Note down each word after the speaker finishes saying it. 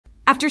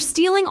After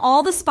stealing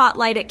all the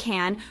spotlight it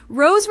can,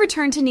 Rose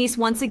returned to Nice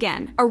once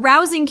again,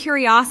 arousing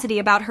curiosity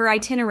about her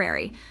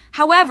itinerary.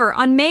 However,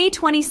 on May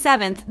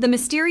 27th, the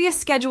mysterious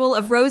schedule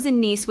of Rose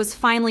in Nice was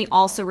finally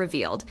also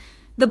revealed.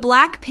 The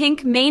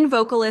BlACKPINK main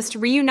vocalist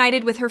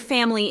reunited with her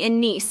family in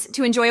Nice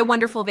to enjoy a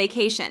wonderful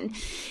vacation.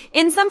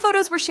 In some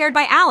photos were shared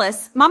by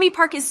Alice, Mommy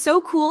Park is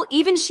so cool,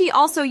 even she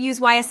also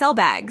used YSL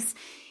bags.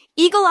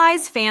 Eagle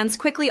Eyes fans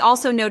quickly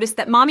also noticed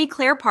that Mommy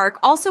Claire Park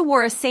also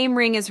wore a same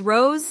ring as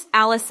Rose,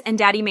 Alice, and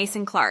Daddy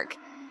Mason Clark.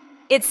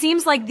 It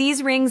seems like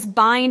these rings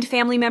bind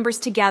family members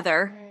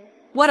together.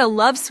 What a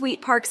love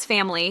sweet Parks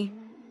family.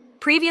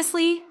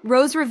 Previously,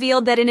 Rose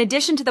revealed that in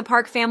addition to the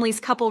Park family's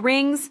couple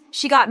rings,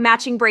 she got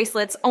matching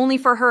bracelets only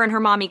for her and her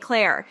mommy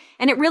Claire,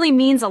 and it really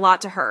means a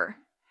lot to her.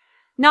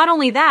 Not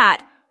only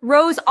that,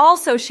 Rose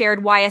also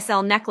shared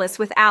YSL necklace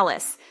with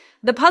Alice.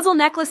 The puzzle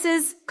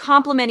necklaces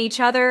complement each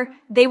other.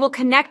 They will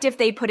connect if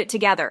they put it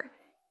together.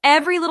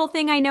 Every little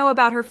thing I know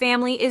about her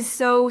family is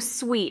so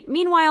sweet.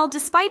 Meanwhile,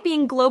 despite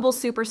being global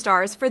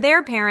superstars, for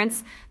their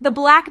parents, the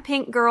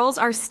BlACKPINK girls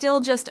are still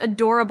just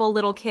adorable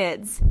little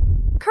kids.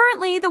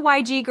 Currently, the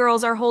YG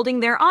girls are holding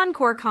their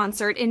Encore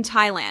concert in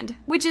Thailand,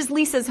 which is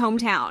Lisa's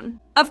hometown.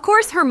 Of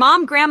course, her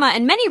mom, grandma,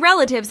 and many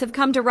relatives have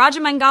come to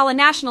Rajamangala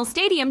National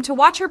Stadium to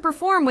watch her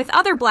perform with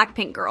other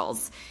BlACKPINK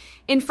girls.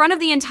 In front of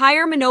the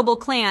entire Minoble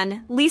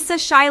clan, Lisa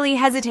shyly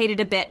hesitated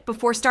a bit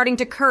before starting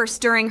to curse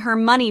during her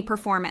Money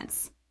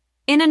performance.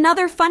 In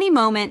another funny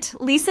moment,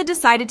 Lisa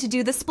decided to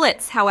do the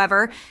splits,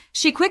 however.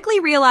 She quickly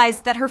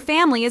realized that her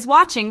family is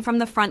watching from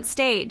the front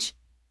stage.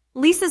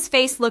 Lisa's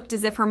face looked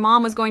as if her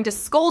mom was going to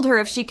scold her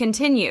if she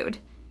continued.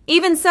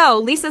 Even so,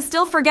 Lisa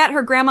still forgot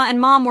her grandma and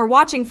mom were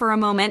watching for a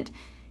moment.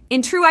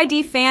 In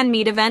trueid fan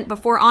meet event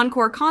before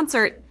Encore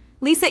concert,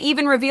 Lisa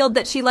even revealed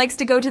that she likes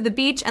to go to the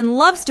beach and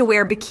loves to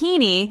wear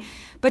bikini,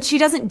 but she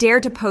doesn't dare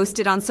to post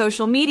it on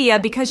social media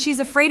because she's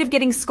afraid of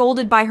getting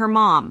scolded by her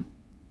mom.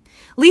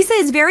 Lisa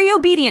is very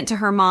obedient to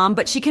her mom,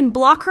 but she can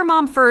block her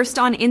mom first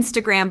on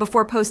Instagram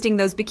before posting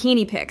those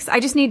bikini pics.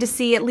 I just need to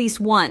see at least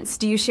once.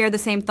 Do you share the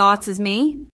same thoughts as me?